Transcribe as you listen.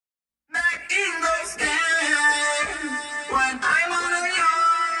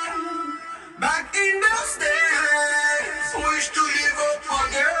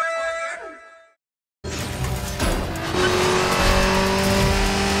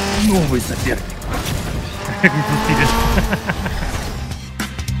Новый соперник.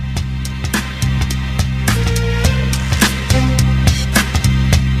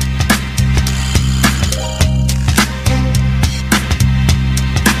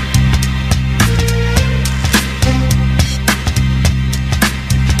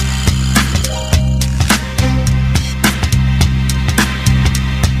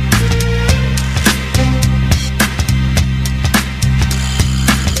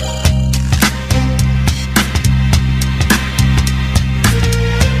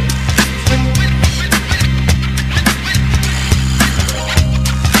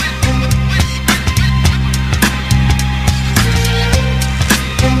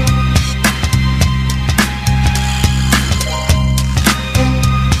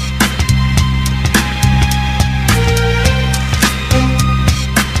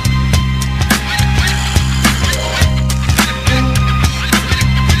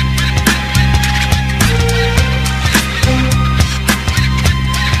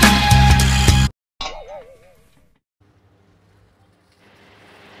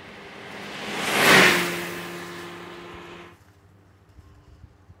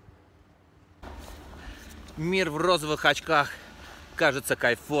 Мир в розовых очках кажется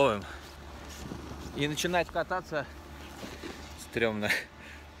кайфовым. И начинать кататься стрёмно.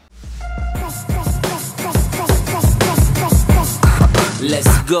 Let's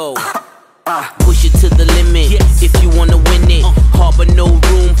go. Push it to the limit if you wanna win it. Harbor no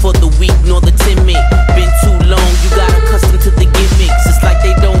room for the weak nor the timid. Been too long, you got accustomed to the gimmicks. It's like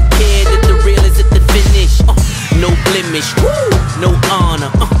they don't care that the real is at the finish. No blemish, no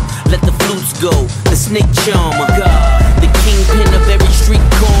honor. Let the flutes go, the snake charmer. The kingpin of every street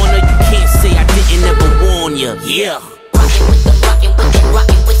corner. You can't say I didn't ever warn ya. Yeah. Rockin' with the rockin' with the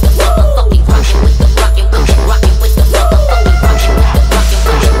rockin' with the motherfucking rockin' with the rockin' with the rockin' with the motherfucking rockin' with the rockin'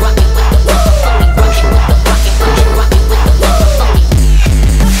 with the rockin' with the motherfucking rockin' with the rockin' with the rockin' with the motherfucking.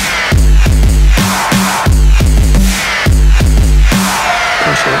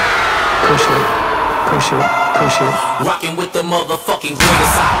 Push it, push it, push it, push it. Rockin' with the motherfucking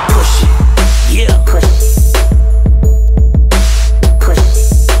greatest. I push it, yeah, push it, push it.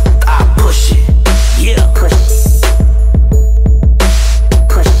 I push it, yeah, push it.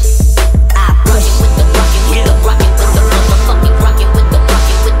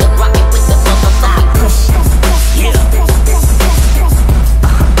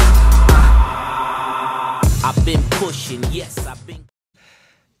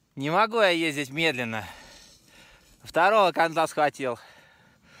 Не могу я ездить медленно. Второго конца схватил.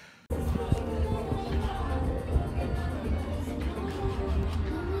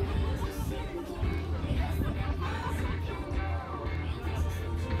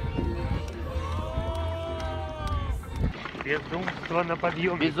 Безумство на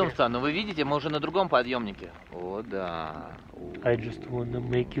подъемнике. Безумство, но вы видите, мы уже на другом подъемнике. О, да. I just wanna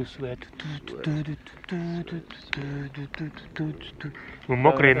make you sweat. Мы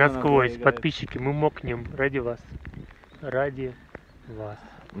мокрые насквозь, подписчики, мы мокнем ради вас. Ради вас.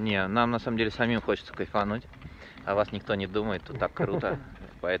 Не, нам на самом деле самим хочется кайфануть, а вас никто не думает, тут так круто.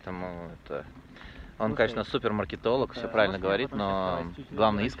 Поэтому это... Он, конечно, супер маркетолог, все правильно говорит, но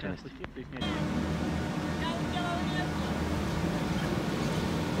главное искренность.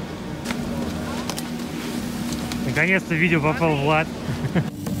 Наконец-то видео попал в лад.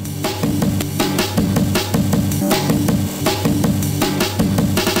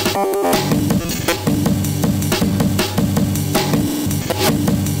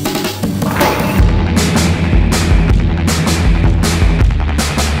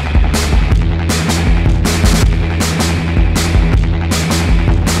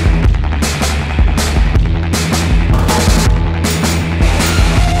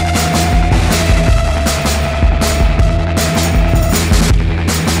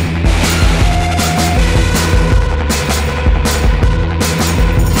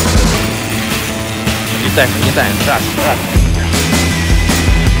 Нагнетаем, раз.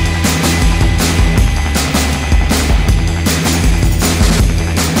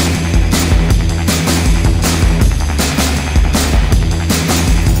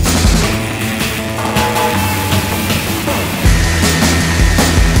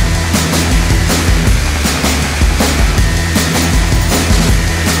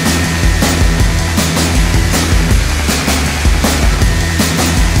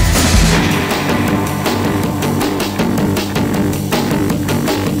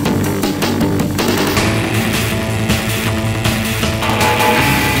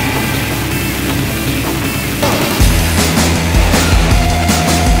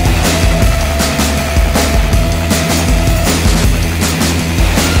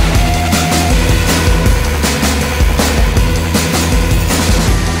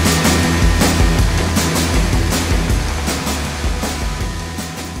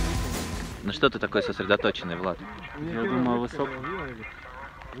 Что ты такой сосредоточенный, Влад? Я думаю, высок.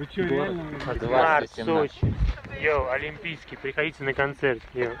 Вы что, реально? Март, Сочи. Йоу, Олимпийский, приходите на концерт.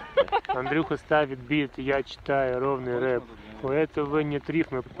 Йоу. Андрюха ставит бит, я читаю ровный рэп. У этого нет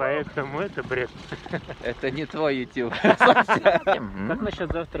рифмы, поэтому это бред. Это не твой YouTube. Как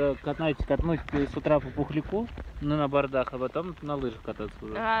насчет завтра катнуть с утра по Пухляку, ну на бардах, а потом на лыжах кататься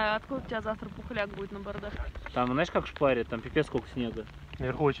уже? А откуда у тебя завтра Пухляк будет на бардах? Там, знаешь, как шпарит, там пипец сколько снега.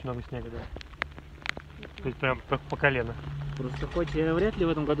 Наверху очень много снега, да. То есть прям по колено. Просто хоть я вряд ли в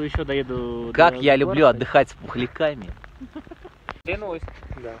этом году еще доеду. Как до я люблю города. отдыхать с пухляками. Клянусь.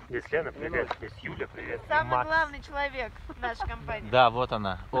 Да. Здесь Лена, привет. Здесь Юля, привет. И Самый Макс. главный человек в нашей компании. Да, вот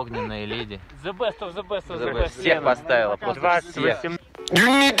она, огненная леди. The best of the best of the best. Всех Лена. поставила, просто всех. 28. You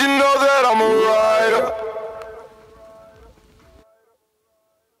need to know that I'm a rider.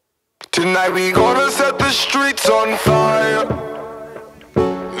 Tonight we gonna set the streets on fire.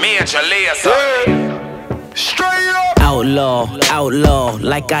 Me and Jalea, straight up. Outlaw, outlaw,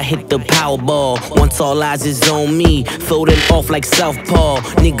 like I hit the Powerball. Once all eyes is on me, throw them off like Southpaw.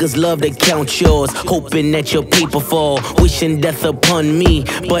 Niggas love to count yours, hoping that your paper fall. Wishing death upon me,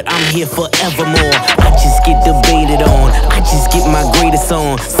 but I'm here forevermore. I just get debated on, I just get my greatest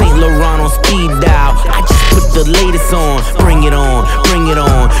on. St. Laurent on speed dial, I just put the latest on. Bring it on, bring it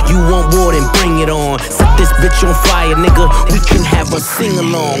on. You want more, then bring it on. Set this bitch on fire, nigga. We can have a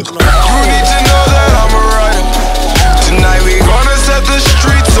sing-along. You need to know that I'm a rider. Tonight we gonna set the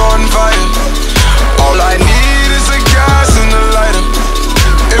streets on fire. All I need is a gas and a lighter,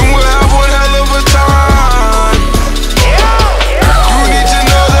 and we'll have one hell of a time. You need to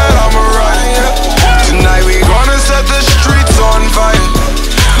know that I'm a rider. Tonight we gonna set the streets on fire.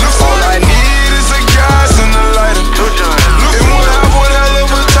 All I need is a gas and a lighter, and we'll have one hell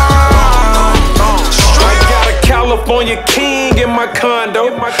of a time. I got a California king in my condo.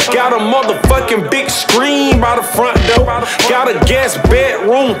 Got a motherfucking big screen by the front door. Got a guest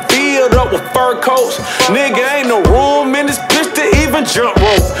bedroom filled up with fur coats. Nigga, ain't no room in this bitch to even jump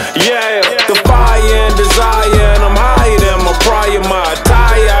rope. Yeah, the fire and desire, and I'm higher than my prior. My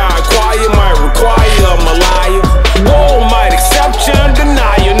attire, acquire might require a liar. War might accept you and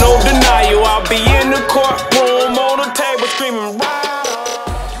deny you, no denial. I'll be in the courtroom on the table screaming.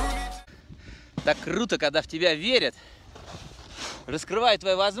 Так круто, когда в тебя верят, раскрывают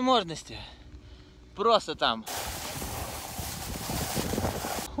твои возможности. Просто там.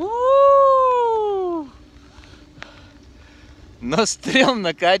 Но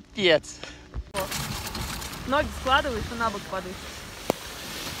стрёмно, капец. Ноги складываешь и на бок падаешь.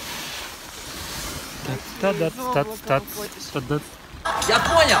 Я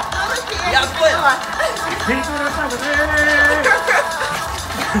понял! Я понял!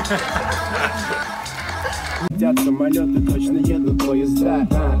 Летят самолеты, точно едут поезда.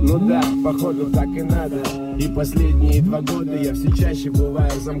 Ну да, походу так и надо. И последние 2 года я все чаще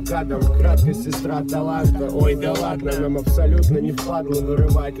бываю замкадом. Краткость сестра таланта. Ой, да ладно, нам абсолютно не впадло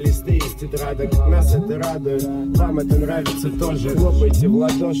вырывать листы из тетрадок. Нас это радует, вам это нравится тоже. Хлопайте в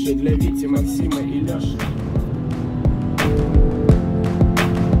ладоши для Вити, Максима и Леши.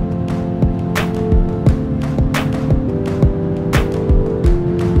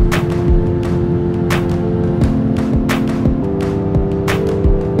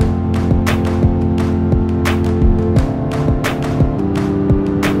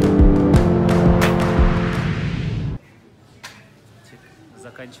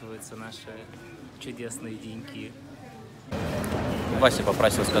 Заканчиваются наши чудесные деньки. Вася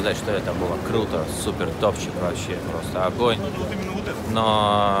попросил сказать, что это было круто, супер топчик вообще, просто огонь.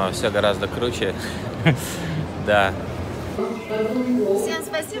 Но все гораздо круче. Да. Всем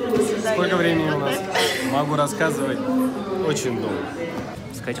спасибо, до свидания. Сколько времени у нас? Могу рассказывать очень долго.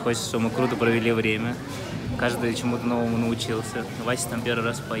 Сказать хочется, что мы круто провели время. Каждый чему-то новому научился. Вася там первый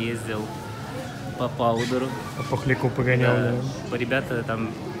раз поездил по паудеру. По Пухляку погонял, да. Ребята там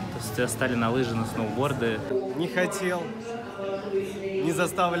стали на лыжи, на сноуборды. Не хотел, не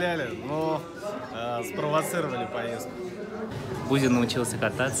заставляли, но спровоцировали поездку. Бузин научился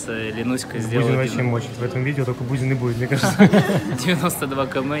кататься, Ленуська сделала... Бузин вообще мочит. В этом видео только Бузин и будет, мне кажется. 92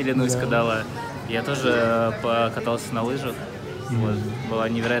 км Ленуська дала. Я тоже покатался на лыжах. Вот. Была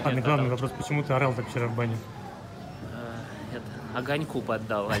невероятная Ладно, главный вопрос, почему ты орал так вчера в бане? Огоньку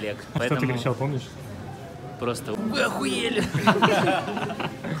поддал Олег. Что ты кричал, помнишь? Просто вы охуели!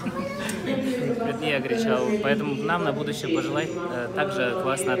 Это я кричал. Поэтому нам на будущее пожелать также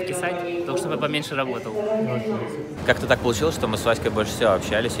классно откисать, только чтобы я поменьше работал. Как-то так получилось, что мы с Васькой больше всего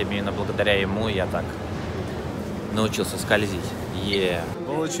общались, и именно благодаря ему я так научился скользить.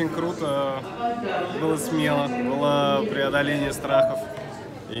 Было очень круто, было смело, было преодоление страхов.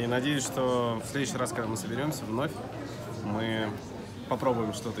 И надеюсь, что в следующий раз, когда мы соберемся вновь, мы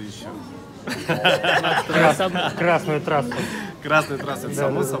попробуем что-то еще. Красную трассу. Красную трассу, это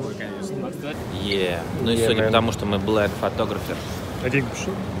само собой, конечно. Ну и судя по тому, что мы black photographer,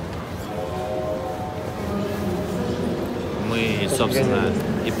 мы, собственно,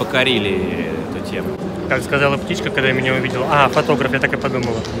 и покорили эту тему. Как сказала птичка, когда меня увидела. А, фотограф, я так и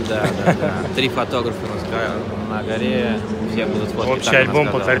подумала. Да. 3 фотографа на горе, все будут фотки. Общий альбом,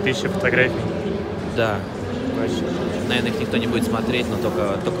 1500 фотографий. Да. Наверное, их никто не будет смотреть, но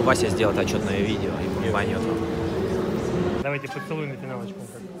только Вася сделает отчетное видео и поймет. Давайте поцелуй на финалочку.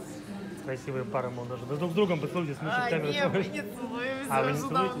 Красивая пара, мол, даже. Да друг с другом поцелуйте, смысл камеру. Нет, мы не целуемся Вы не уже целуетесь?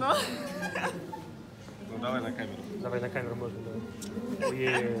 давно. Ну давай на камеру. Давай на камеру можно, давай.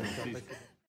 Спасибо.